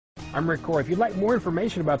I'm Rick Corey. If you'd like more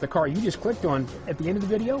information about the car you just clicked on at the end of the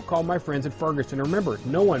video, call my friends at Ferguson. And remember,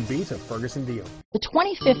 no one beats a Ferguson deal. The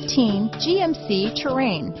 2015 GMC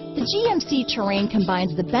Terrain. The GMC Terrain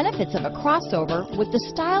combines the benefits of a crossover with the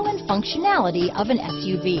style and functionality of an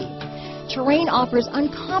SUV. Terrain offers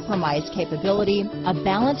uncompromised capability, a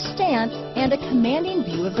balanced stance, and a commanding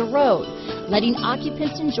view of the road, letting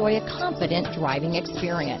occupants enjoy a confident driving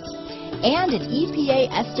experience. And an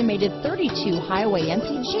EPA estimated 32 highway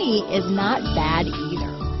MPG is not bad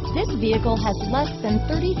either. This vehicle has less than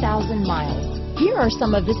 30,000 miles. Here are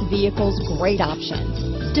some of this vehicle's great options: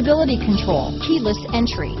 stability control, keyless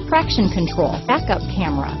entry, traction control, backup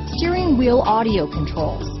camera, steering wheel audio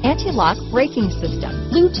controls, anti-lock braking system,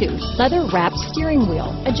 Bluetooth, leather-wrapped steering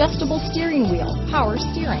wheel, adjustable steering wheel, power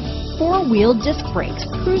steering, four-wheel disc brakes,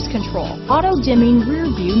 cruise control, auto-dimming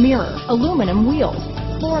rear view mirror, aluminum wheels,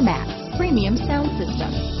 floor mats, premium sound system,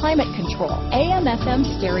 climate control, AM/FM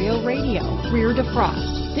stereo radio, rear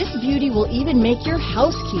defrost. This beauty will even make your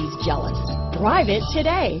house keys jealous. Drive it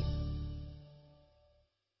today.